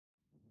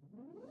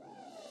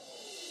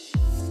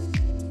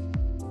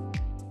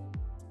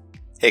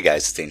Hey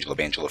guys, it's Angelo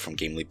Bangelo from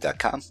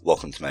GameLeap.com.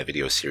 Welcome to my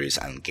video series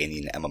on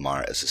gaining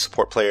MMR as a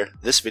support player.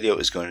 This video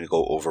is going to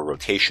go over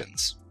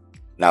rotations.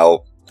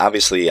 Now,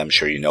 obviously I'm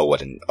sure you know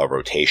what a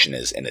rotation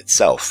is in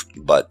itself,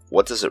 but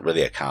what does it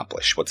really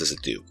accomplish? What does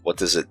it do? What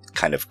does it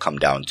kind of come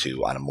down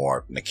to on a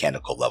more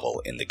mechanical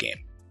level in the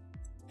game?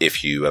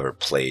 If you ever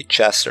play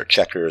chess or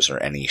checkers or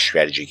any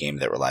strategy game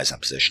that relies on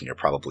position, you're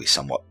probably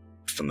somewhat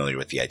familiar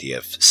with the idea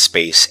of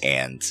space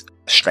and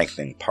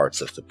strengthening parts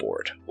of the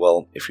board.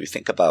 Well, if you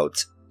think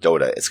about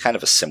Dota, it's kind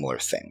of a similar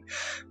thing.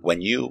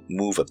 When you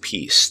move a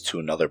piece to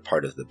another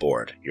part of the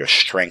board, you're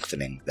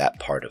strengthening that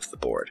part of the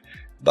board.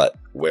 But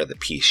where the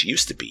piece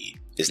used to be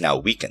is now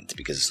weakened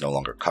because it's no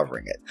longer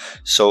covering it.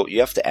 So you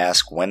have to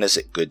ask, when is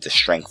it good to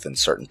strengthen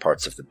certain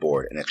parts of the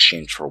board in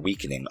exchange for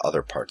weakening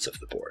other parts of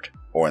the board?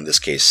 Or in this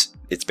case,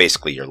 it's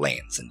basically your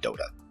lanes in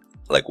Dota.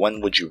 Like,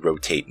 when would you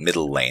rotate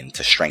middle lane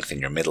to strengthen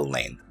your middle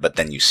lane, but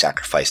then you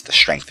sacrifice the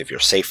strength of your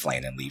safe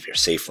lane and leave your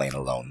safe lane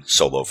alone,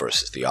 solo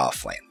versus the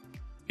off lane?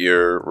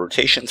 Your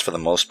rotations for the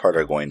most part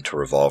are going to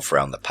revolve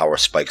around the power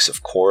spikes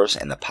of cores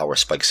and the power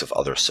spikes of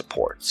other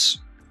supports.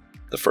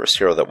 The first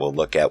hero that we'll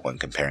look at when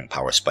comparing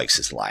power spikes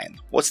is Lion.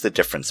 What's the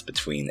difference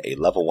between a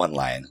level 1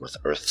 Lion with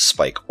Earth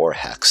Spike or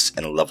Hex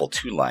and a level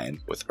 2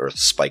 Lion with Earth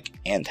Spike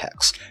and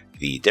Hex?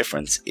 The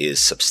difference is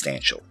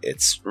substantial.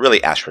 It's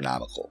really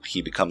astronomical.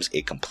 He becomes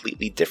a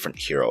completely different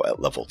hero at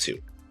level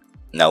 2.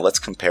 Now let's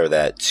compare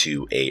that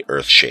to a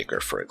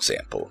Earthshaker, for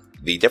example.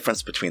 The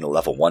difference between a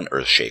level 1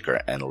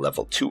 Earthshaker and a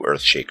level 2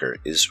 Earthshaker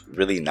is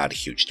really not a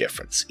huge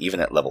difference.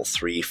 Even at level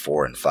 3,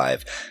 4, and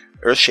 5,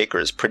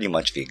 Earthshaker is pretty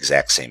much the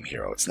exact same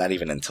hero. It's not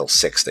even until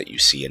 6 that you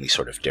see any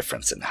sort of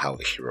difference in how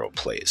the hero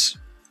plays.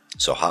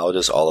 So how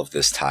does all of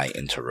this tie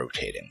into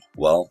rotating?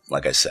 Well,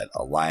 like I said,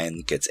 a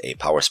Lion gets a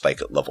power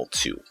spike at level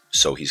 2,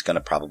 so he's going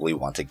to probably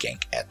want to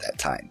gank at that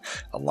time.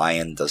 A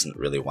Lion doesn't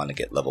really want to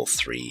get level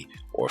 3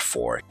 or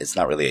 4. It's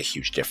not really a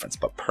huge difference,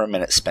 but per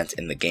minute spent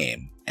in the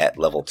game at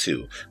level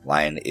 2,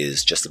 Lion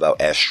is just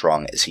about as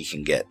strong as he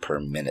can get per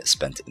minute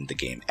spent in the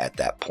game at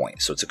that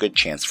point. So it's a good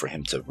chance for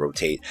him to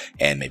rotate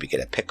and maybe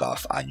get a pick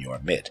off on your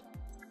mid.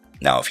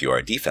 Now, if you are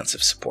a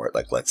defensive support,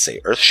 like let's say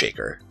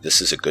Earthshaker,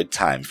 this is a good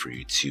time for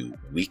you to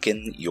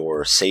weaken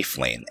your safe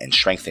lane and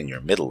strengthen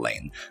your middle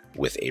lane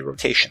with a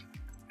rotation.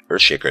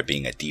 Earthshaker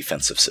being a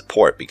defensive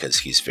support because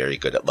he's very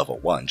good at level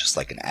 1, just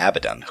like an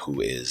Abaddon,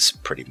 who is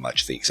pretty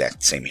much the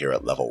exact same hero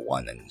at level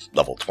 1 and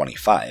level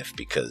 25,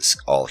 because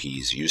all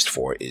he's used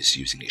for is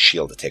using a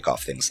shield to take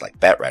off things like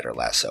Batrider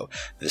Lasso.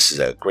 This is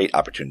a great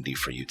opportunity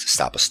for you to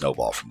stop a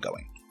snowball from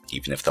going.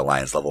 Even if the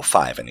Lion's level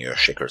 5 and the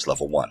Earthshaker is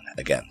level 1.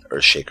 Again,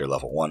 Earthshaker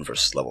level 1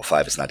 versus level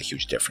 5 is not a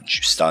huge difference.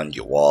 You stun,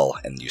 you wall,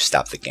 and you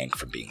stop the gank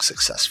from being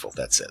successful.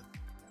 That's it.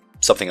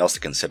 Something else to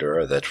consider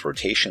are that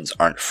rotations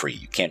aren't free.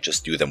 You can't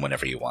just do them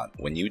whenever you want.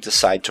 When you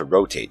decide to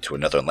rotate to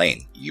another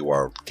lane, you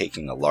are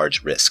taking a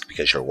large risk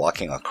because you're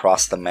walking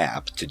across the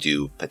map to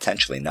do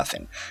potentially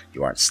nothing.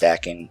 You aren't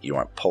stacking, you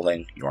aren't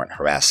pulling, you aren't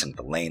harassing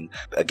the lane.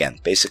 Again,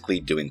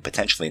 basically doing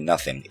potentially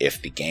nothing if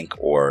the gank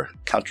or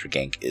counter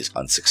gank is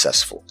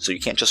unsuccessful. So you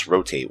can't just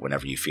rotate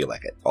whenever you feel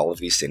like it. All of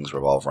these things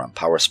revolve around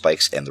power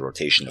spikes and the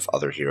rotation of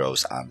other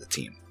heroes on the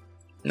team.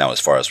 Now,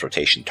 as far as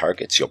rotation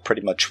targets, you'll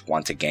pretty much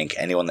want to gank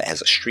anyone that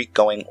has a streak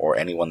going or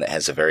anyone that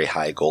has a very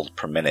high gold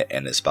per minute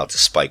and is about to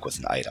spike with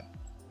an item.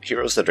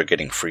 Heroes that are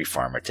getting free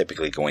farm are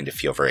typically going to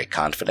feel very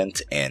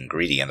confident and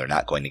greedy, and they're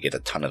not going to get a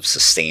ton of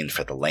sustain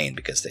for the lane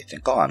because they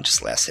think, oh, I'm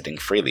just last hitting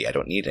freely, I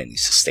don't need any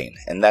sustain.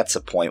 And that's a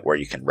point where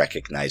you can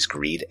recognize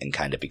greed and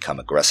kind of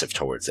become aggressive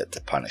towards it to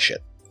punish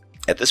it.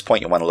 At this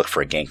point, you want to look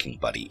for a ganking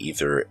buddy.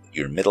 Either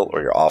your middle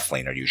or your off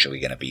lane are usually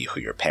going to be who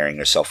you're pairing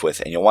yourself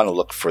with, and you'll want to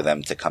look for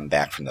them to come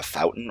back from the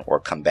fountain or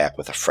come back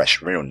with a fresh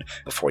rune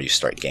before you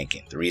start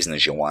ganking. The reason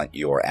is you want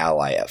your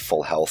ally at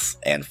full health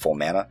and full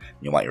mana,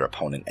 and you want your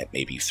opponent at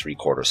maybe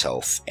 3/4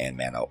 health and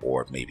mana,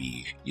 or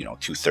maybe,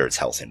 2/3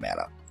 health and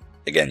mana.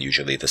 Again,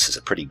 usually this is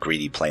a pretty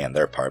greedy play on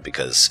their part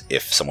because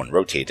if someone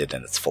rotated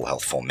and it's full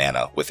health, full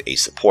mana with a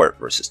support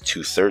versus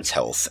 2/3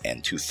 health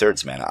and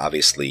 2/3 mana,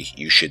 obviously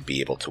you should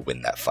be able to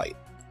win that fight.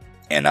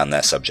 And on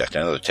that subject,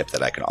 another tip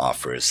that I can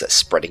offer is that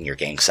spreading your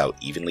ganks out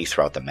evenly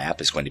throughout the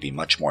map is going to be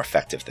much more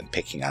effective than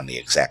picking on the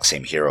exact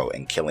same hero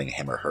and killing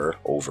him or her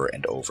over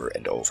and over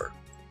and over.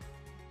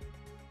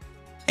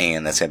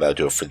 And that's about to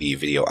do it for the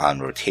video on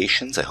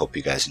rotations. I hope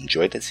you guys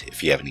enjoyed it.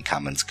 If you have any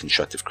comments,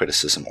 constructive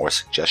criticism, or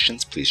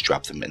suggestions, please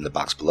drop them in the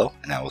box below.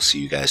 And I will see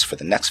you guys for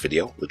the next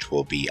video, which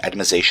will be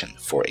itemization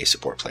for a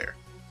support player.